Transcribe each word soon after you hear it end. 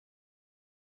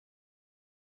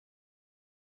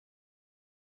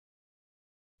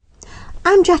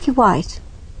I'm Jackie White.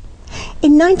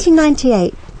 In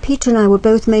 1998, Peter and I were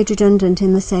both made redundant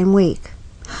in the same week.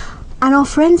 And our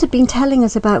friends had been telling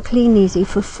us about Clean Easy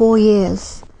for 4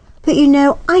 years. But you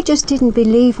know, I just didn't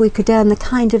believe we could earn the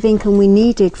kind of income we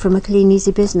needed from a Clean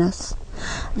Easy business.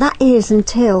 That is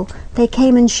until they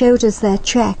came and showed us their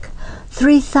cheque.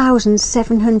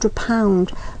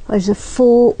 £3,700 as a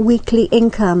 4 weekly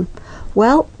income.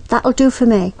 Well, that'll do for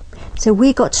me. So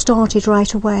we got started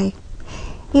right away.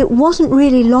 It wasn't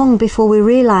really long before we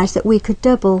realised that we could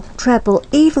double, treble,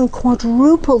 even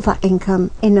quadruple that income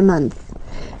in a month.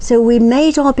 So we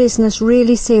made our business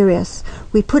really serious.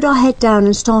 We put our head down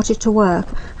and started to work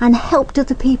and helped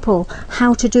other people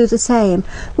how to do the same.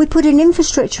 We put an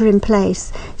infrastructure in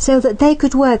place so that they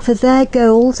could work for their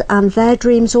goals and their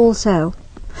dreams also.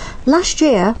 Last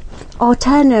year, our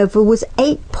turnover was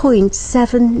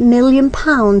 £8.7 million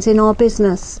in our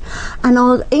business, and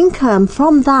our income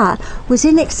from that was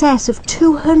in excess of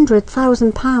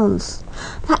 £200,000.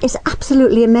 That is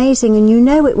absolutely amazing, and you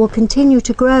know it will continue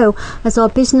to grow as our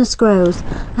business grows,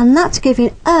 and that's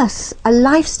giving us a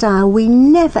lifestyle we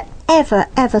never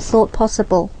ever thought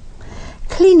possible.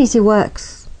 Clean Easy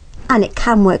works, and it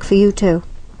can work for you too.